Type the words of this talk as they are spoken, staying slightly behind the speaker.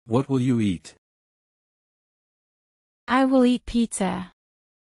What will you eat? I will eat pizza.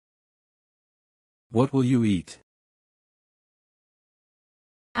 What will you eat?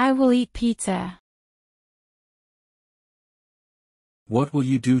 I will eat pizza. What will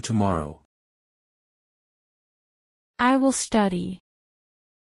you do tomorrow? I will study.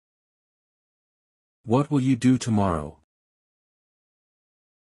 What will you do tomorrow?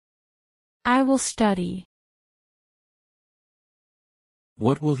 I will study.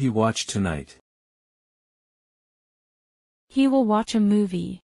 What will he watch tonight? He will watch a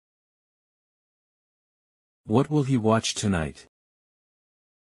movie. What will he watch tonight?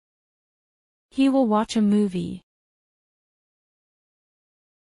 He will watch a movie.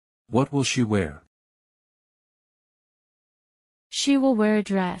 What will she wear? She will wear a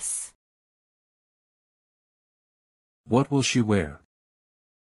dress. What will she wear?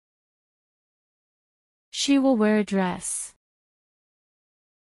 She will wear a dress.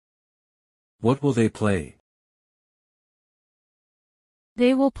 What will they play?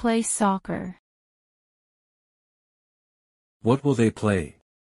 They will play soccer. What will they play?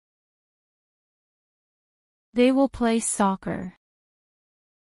 They will play soccer.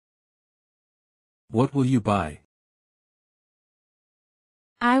 What will you buy?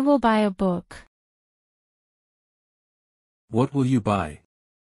 I will buy a book. What will you buy?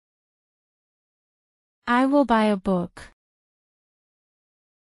 I will buy a book.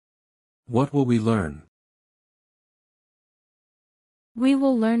 What will we learn? We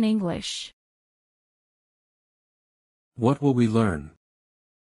will learn English. What will we learn?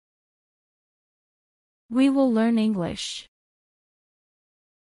 We will learn English.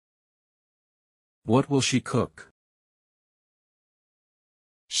 What will she cook?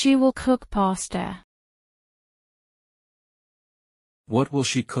 She will cook pasta. What will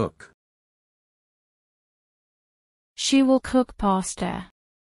she cook? She will cook pasta.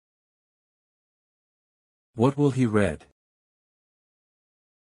 What will he read?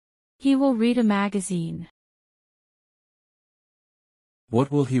 He will read a magazine.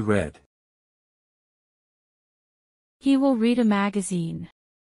 What will he read? He will read a magazine.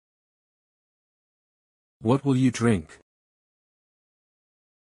 What will you drink?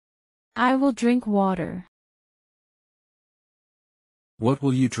 I will drink water. What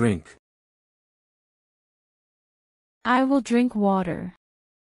will you drink? I will drink water.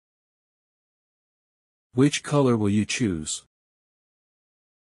 Which color will you choose?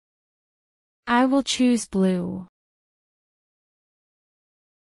 I will choose blue.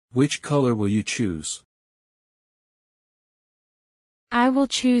 Which color will you choose? I will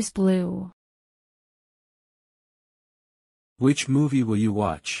choose blue. Which movie will you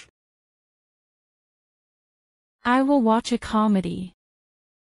watch? I will watch a comedy.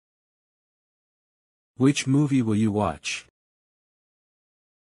 Which movie will you watch?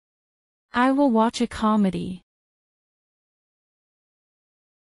 I will watch a comedy.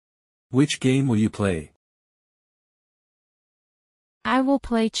 Which game will you play? I will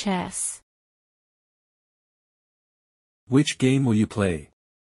play chess. Which game will you play?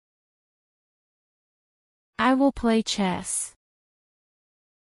 I will play chess.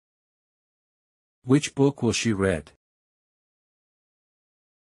 Which book will she read?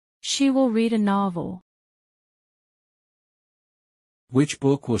 She will read a novel. Which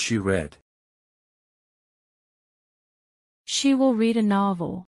book will she read? She will read a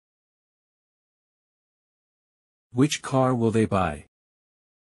novel. Which car will they buy?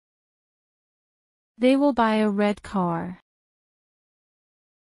 They will buy a red car.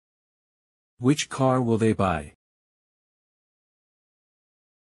 Which car will they buy?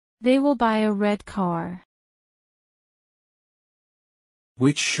 They will buy a red car.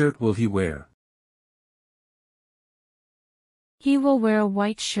 Which shirt will he wear? He will wear a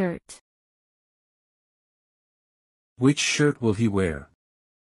white shirt. Which shirt will he wear?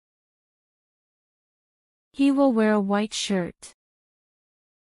 He will wear a white shirt.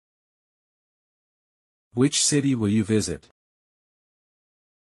 Which city will you visit?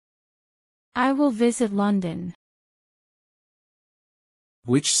 I will visit London.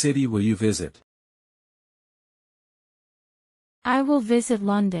 Which city will you visit? I will visit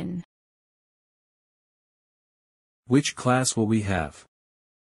London. Which class will we have?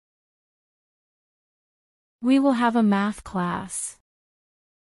 We will have a math class.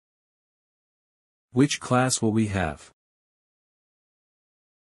 Which class will we have?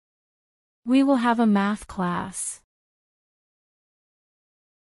 We will have a math class.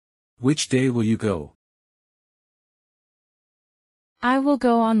 Which day will you go? I will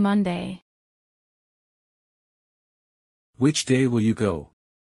go on Monday. Which day will you go?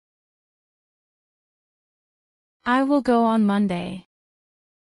 I will go on Monday.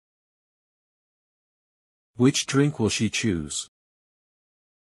 Which drink will she choose?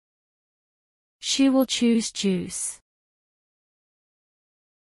 She will choose juice.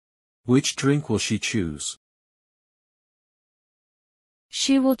 Which drink will she choose?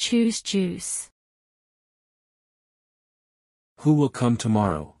 She will choose juice. Who will come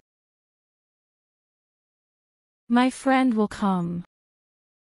tomorrow? My friend will come.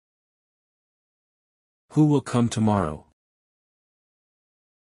 Who will come tomorrow?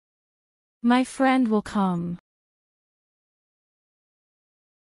 My friend will come.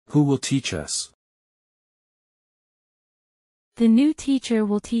 Who will teach us? The new teacher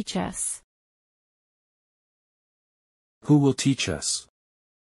will teach us. Who will teach us?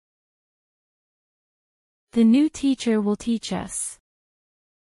 The new teacher will teach us.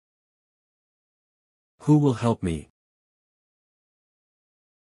 Who will help me?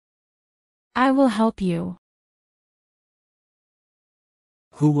 I will help you.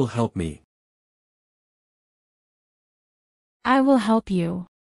 Who will help me? I will help you.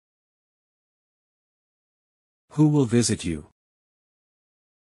 Who will visit you?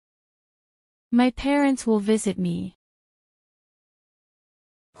 My parents will visit me.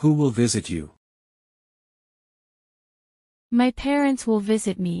 Who will visit you? My parents will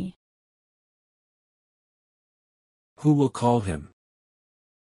visit me. Who will call him?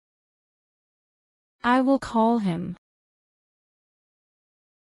 I will call him.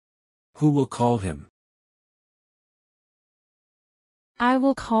 Who will call him? I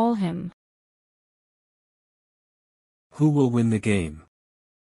will call him. Who will win the game?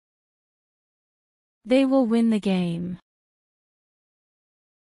 They will win the game.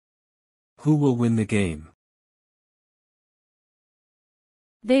 Who will win the game?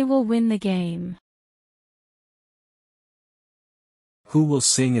 They will win the game. Who will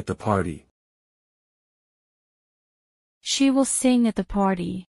sing at the party? She will sing at the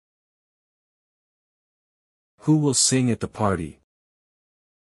party. Who will sing at the party?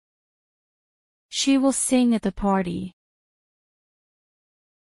 She will sing at the party.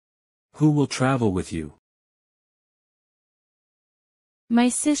 Who will travel with you? My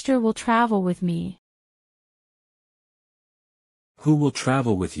sister will travel with me. Who will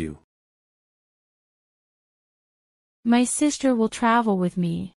travel with you? My sister will travel with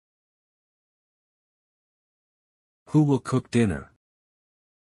me. Who will cook dinner?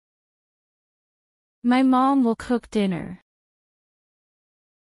 My mom will cook dinner.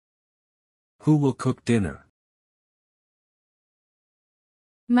 Who will cook dinner?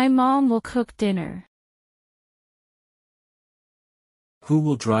 My mom will cook dinner. Who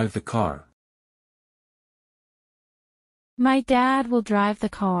will drive the car? My dad will drive the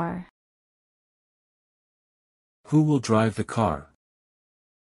car. Who will drive the car?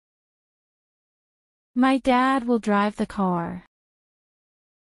 My dad will drive the car.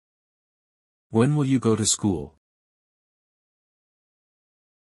 When will you go to school?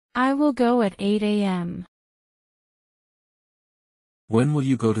 I will go at 8 a.m. When will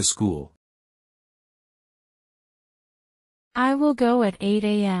you go to school? I will go at 8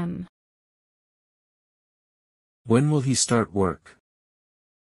 a.m. When will he start work?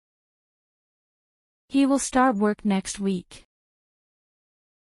 He will start work next week.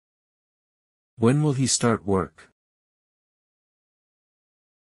 When will he start work?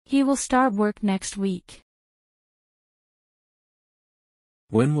 He will start work next week.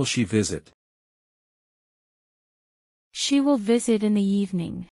 When will she visit? She will visit in the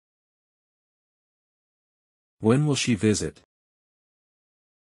evening. When will she visit?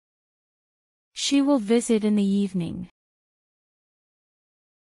 She will visit in the evening.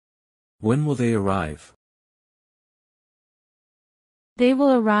 When will they arrive? They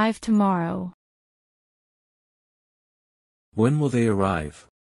will arrive tomorrow. When will they arrive?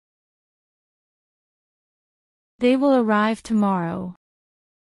 They will arrive tomorrow.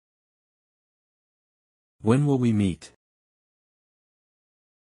 When will we meet?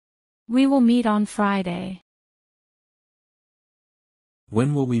 We will meet on Friday.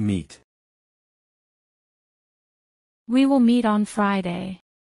 When will we meet? We will meet on Friday.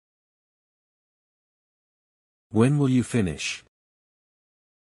 When will you finish?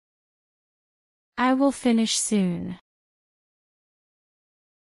 I will finish soon.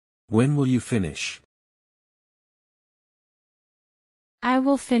 When will you finish? I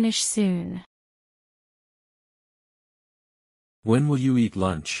will finish soon. When will you eat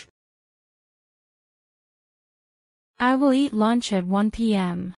lunch? I will eat lunch at 1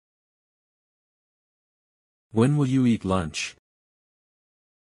 p.m. When will you eat lunch?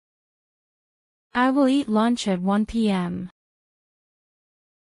 I will eat lunch at 1 p.m.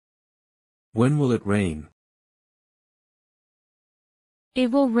 When will it rain?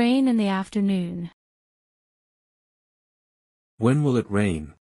 It will rain in the afternoon. When will it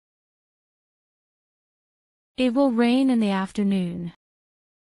rain? It will rain in the afternoon.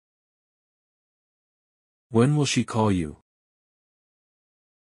 When will she call you?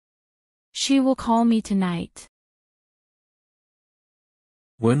 She will call me tonight.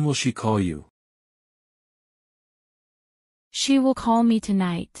 When will she call you? She will call me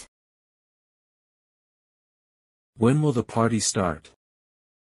tonight. When will the party start?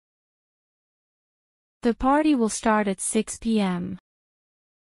 The party will start at 6 p.m.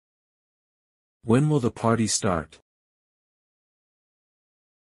 When will the party start?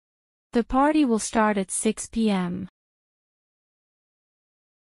 The party will start at 6 p.m.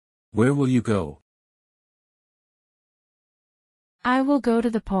 Where will you go? I will go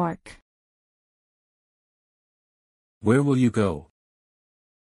to the park. Where will you go?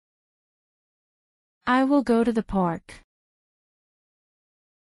 I will go to the park.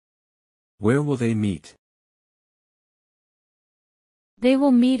 Where will they meet? They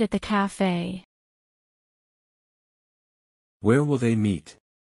will meet at the cafe. Where will they meet?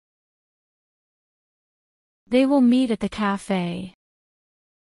 They will meet at the cafe.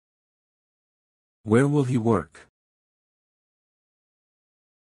 Where will he work?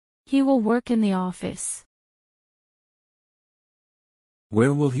 He will work in the office.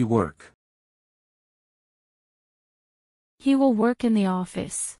 Where will he work? He will work in the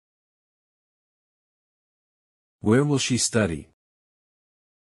office. Where will she study?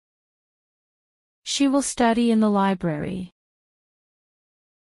 She will study in the library.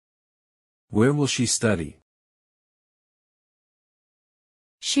 Where will she study?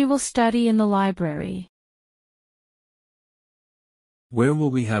 She will study in the library. Where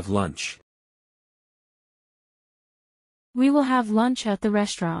will we have lunch? We will have lunch at the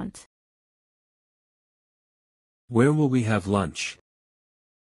restaurant. Where will we have lunch?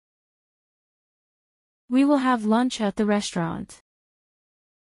 We will have lunch at the restaurant.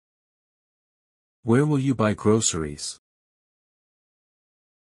 Where will you buy groceries?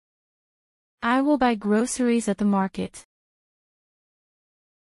 I will buy groceries at the market.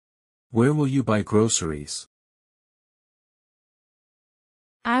 Where will you buy groceries?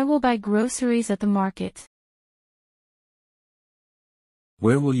 I will buy groceries at the market.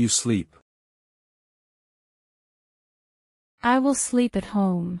 Where will you sleep? I will sleep at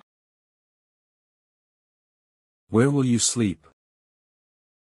home. Where will you sleep?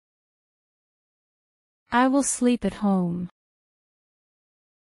 I will sleep at home.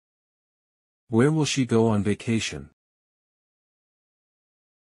 Where will she go on vacation?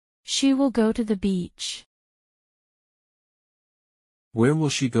 She will go to the beach. Where will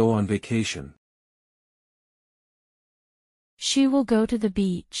she go on vacation? She will go to the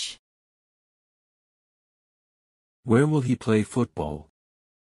beach. Where will he play football?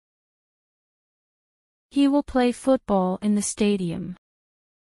 He will play football in the stadium.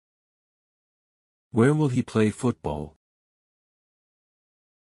 Where will he play football?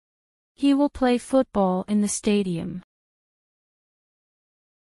 He will play football in the stadium.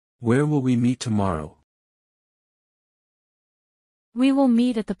 Where will we meet tomorrow? We will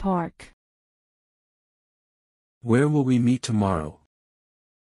meet at the park. Where will we meet tomorrow?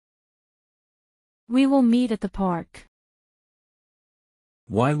 We will meet at the park.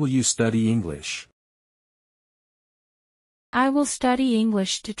 Why will you study English? I will study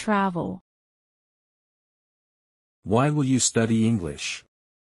English to travel. Why will you study English?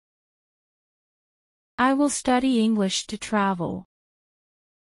 I will study English to travel.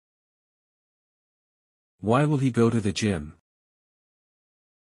 Why will he go to the gym?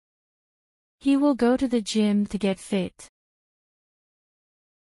 He will go to the gym to get fit.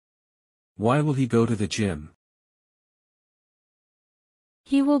 Why will he go to the gym?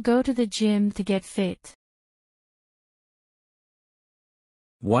 He will go to the gym to get fit.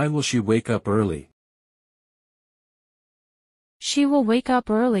 Why will she wake up early? She will wake up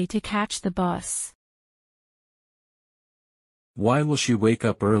early to catch the bus. Why will she wake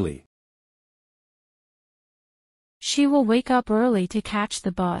up early? She will wake up early to catch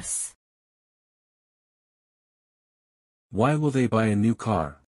the bus. Why will they buy a new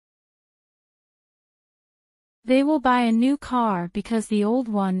car? They will buy a new car because the old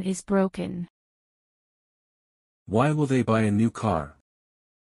one is broken. Why will they buy a new car?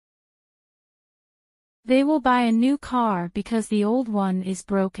 They will buy a new car because the old one is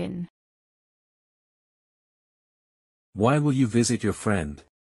broken. Why will you visit your friend?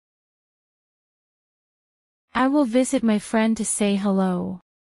 I will visit my friend to say hello.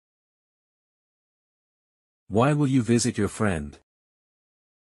 Why will you visit your friend?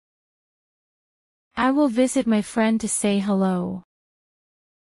 I will visit my friend to say hello.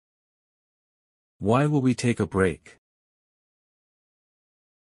 Why will we take a break?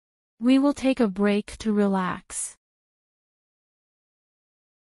 We will take a break to relax.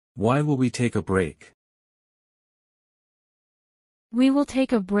 Why will we take a break? We will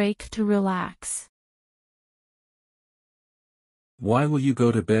take a break to relax. Why will you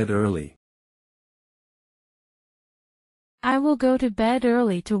go to bed early? I will go to bed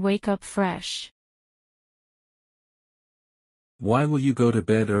early to wake up fresh. Why will you go to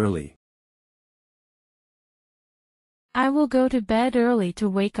bed early? I will go to bed early to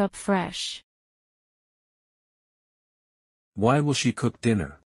wake up fresh. Why will she cook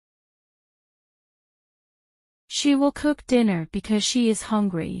dinner? She will cook dinner because she is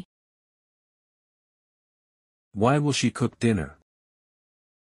hungry. Why will she cook dinner?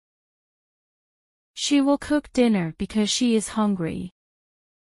 She will cook dinner because she is hungry.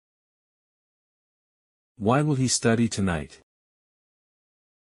 Why will he study tonight?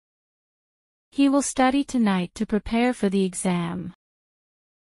 He will study tonight to prepare for the exam.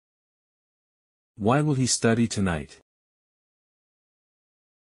 Why will he study tonight?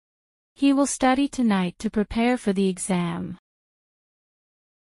 He will study tonight to prepare for the exam.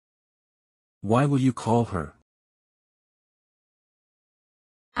 Why will you call her?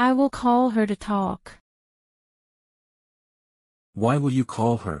 I will call her to talk. Why will you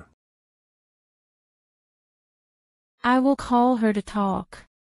call her? I will call her to talk.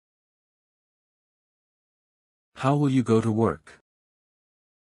 How will you go to work?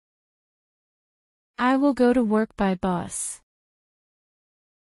 I will go to work by bus.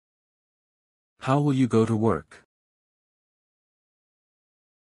 How will you go to work?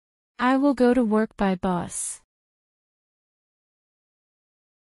 I will go to work by bus.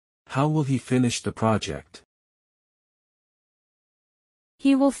 How will he finish the project?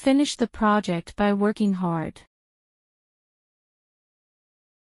 He will finish the project by working hard.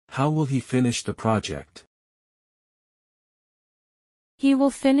 How will he finish the project? He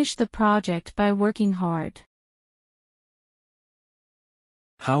will finish the project by working hard.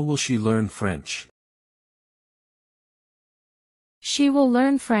 How will she learn French? She will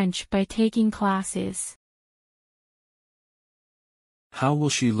learn French by taking classes. How will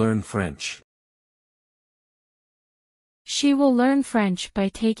she learn French? She will learn French by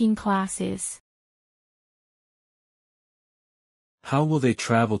taking classes. How will they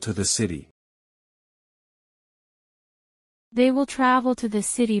travel to the city? They will travel to the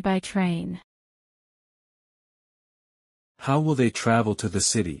city by train. How will they travel to the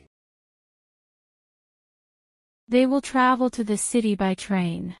city? They will travel to the city by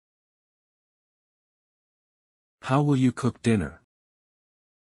train. How will you cook dinner?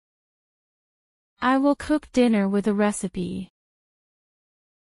 I will cook dinner with a recipe.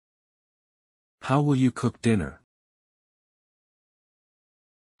 How will you cook dinner?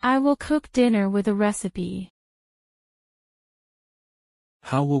 I will cook dinner with a recipe.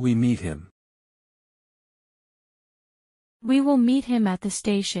 How will we meet him? We will meet him at the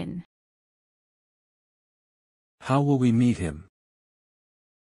station. How will we meet him?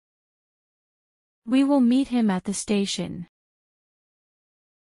 We will meet him at the station.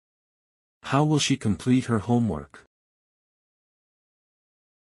 How will she complete her homework?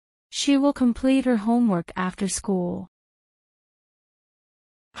 She will complete her homework after school.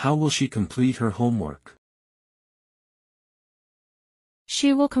 How will she complete her homework?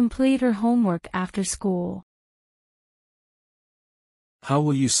 She will complete her homework after school. How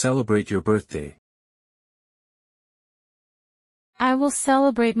will you celebrate your birthday? I will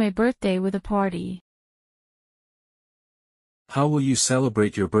celebrate my birthday with a party. How will you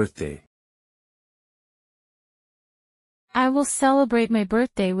celebrate your birthday? I will celebrate my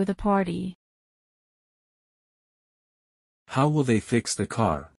birthday with a party. How will they fix the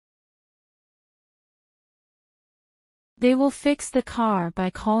car? They will fix the car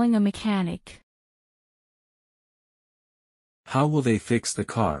by calling a mechanic. How will they fix the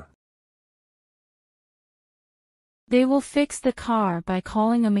car? They will fix the car by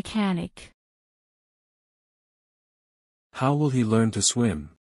calling a mechanic. How will he learn to swim?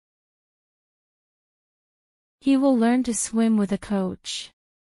 He will learn to swim with a coach.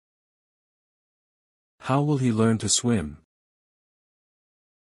 How will he learn to swim?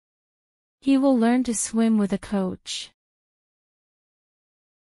 He will learn to swim with a coach.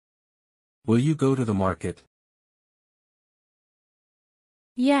 Will you go to the market?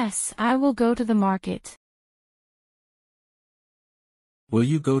 Yes, I will go to the market. Will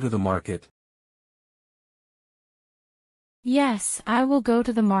you go to the market? Yes, I will go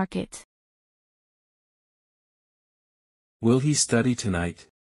to the market. Will he study tonight?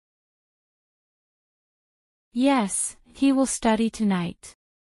 Yes, he will study tonight.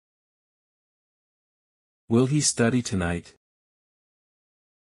 Will he study tonight?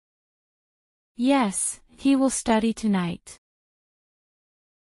 Yes, he will study tonight.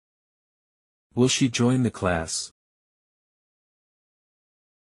 Will she join the class?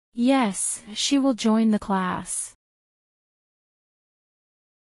 Yes, she will join the class.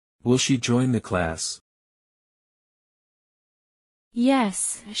 Will she join the class?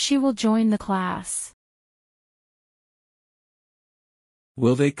 Yes, she will join the class.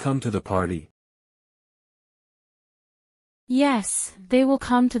 Will they come to the party? Yes, they will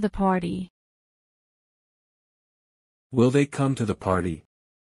come to the party. Will they come to the party?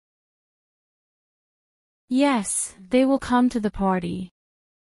 Yes, they will come to the party.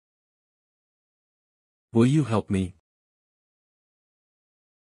 Will you help me?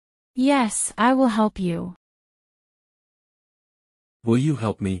 Yes, I will help you. Will you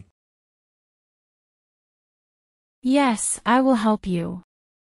help me? Yes, I will help you.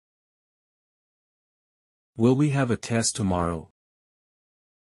 Will we have a test tomorrow?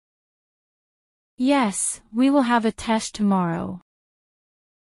 Yes, we will have a test tomorrow.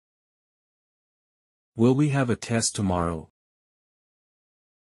 Will we have a test tomorrow?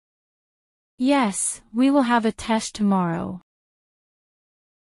 Yes, we will have a test tomorrow.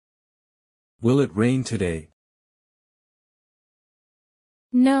 Will it rain today?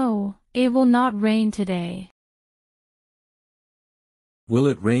 No, it will not rain today. Will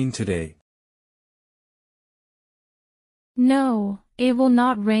it rain today? No, it will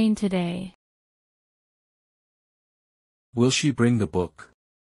not rain today. Will she bring the book?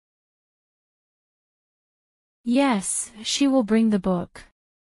 Yes, she will bring the book.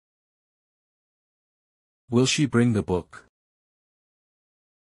 Will she bring the book?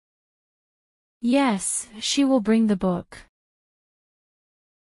 Yes, she will bring the book.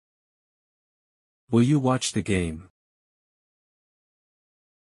 Will you watch the game?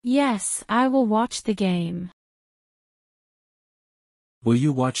 Yes, I will watch the game. Will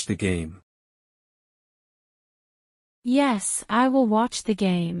you watch the game? Yes, I will watch the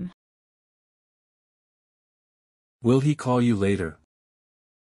game. Will he call you later?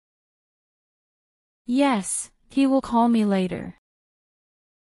 Yes, he will call me later.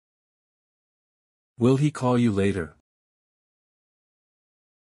 Will he call you later?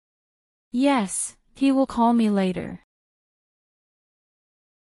 Yes, he will call me later.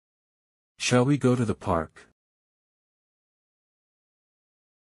 Shall we go to the park?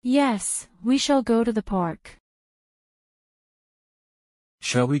 Yes, we shall go to the park.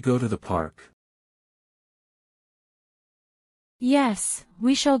 Shall we go to the park? Yes,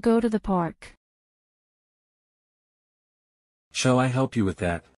 we shall go to the park. Shall I help you with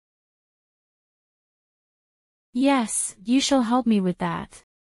that? Yes, you shall help me with that.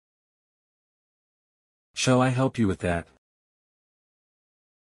 Shall I help you with that?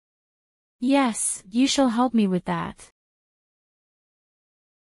 Yes, you shall help me with that.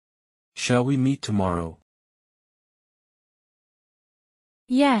 Shall we meet tomorrow?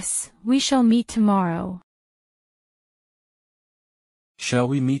 Yes, we shall meet tomorrow. Shall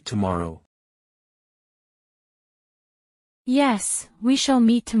we meet tomorrow? Yes, we shall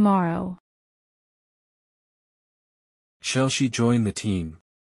meet tomorrow. Shall she join the team?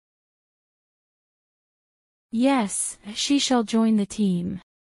 Yes, she shall join the team.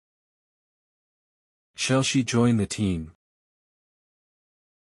 Shall she join the team?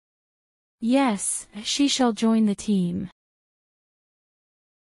 Yes, she shall join the team.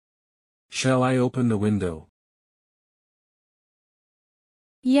 Shall I open the window?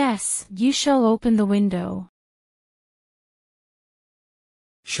 Yes, you shall open the window.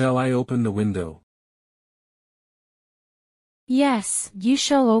 Shall I open the window? Yes, you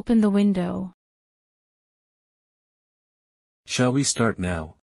shall open the window. Shall we start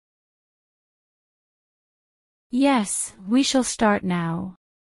now? Yes, we shall start now.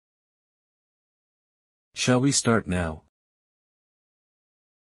 Shall we start now?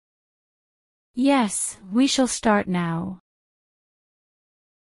 Yes, we shall start now.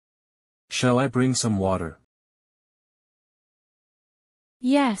 Shall I bring some water?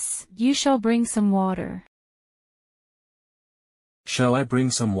 Yes, you shall bring some water. Shall I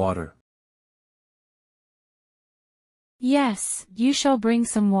bring some water? Yes, you shall bring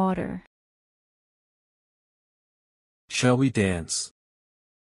some water. Shall we dance?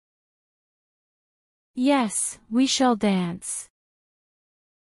 Yes, we shall dance.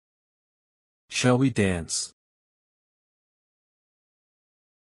 Shall we dance?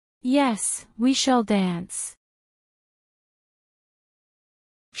 Yes, we shall dance.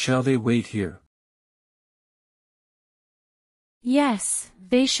 Shall they wait here? Yes,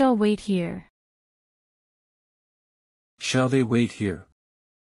 they shall wait here. Shall they wait here?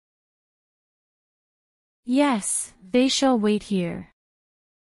 Yes, they shall wait here.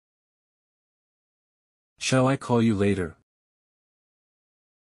 Shall I call you later?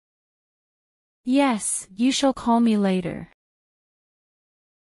 Yes, you shall call me later.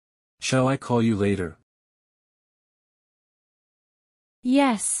 Shall I call you later?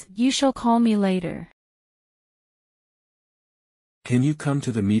 Yes, you shall call me later. Can you come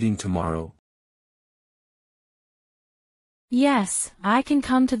to the meeting tomorrow? Yes, I can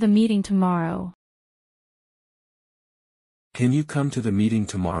come to the meeting tomorrow. Can you come to the meeting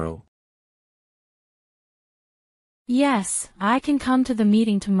tomorrow? Yes, I can come to the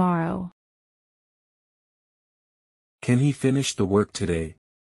meeting tomorrow. Can he finish the work today?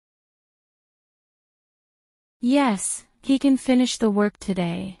 Yes, he can finish the work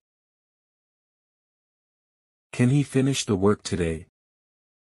today. Can he finish the work today?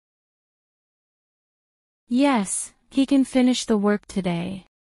 Yes, he can finish the work today.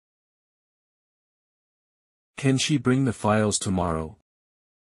 Can she bring the files tomorrow?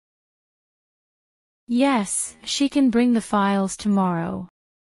 Yes, she can bring the files tomorrow.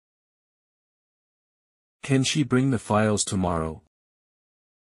 Can she bring the files tomorrow?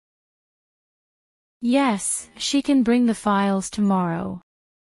 Yes, she can bring the files tomorrow.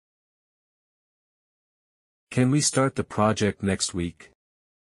 Can we start the project next week?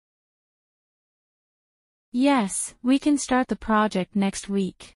 Yes, we can start the project next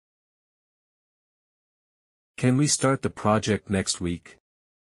week. Can we start the project next week?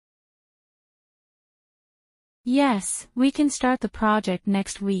 Yes, we can start the project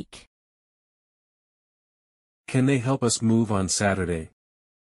next week. Can they help us move on Saturday?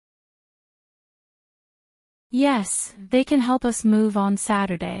 Yes, they can help us move on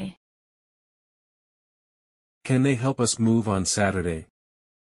Saturday. Can they help us move on Saturday?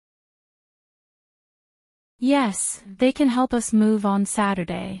 Yes, they can help us move on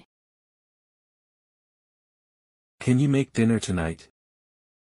Saturday. Can you make dinner tonight?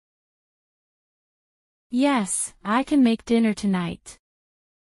 Yes, I can make dinner tonight.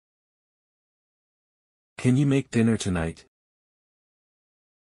 Can you make dinner tonight?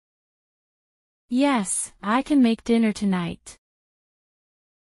 Yes, I can make dinner tonight.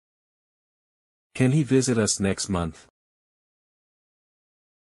 Can he visit us next month?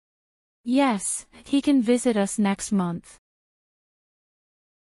 Yes, he can visit us next month.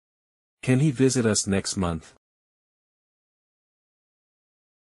 Can he visit us next month?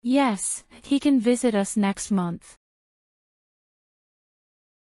 Yes, he can visit us next month.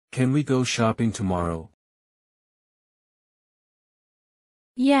 Can we go shopping tomorrow?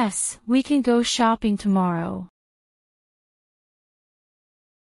 Yes, we can go shopping tomorrow.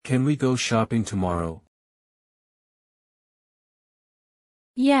 Can we go shopping tomorrow?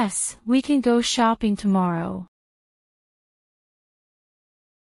 Yes, we can go shopping tomorrow.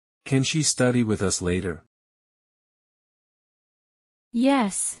 Can she study with us later?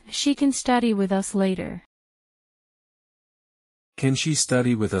 Yes, she can study with us later. Can she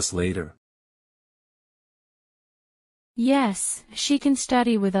study with us later? Yes, she can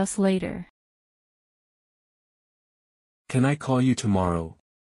study with us later. Can I call you tomorrow?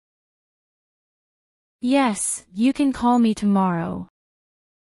 Yes, you can call me tomorrow.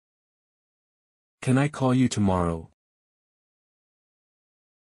 Can I call you tomorrow?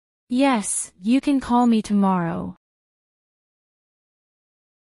 Yes, you can call me tomorrow.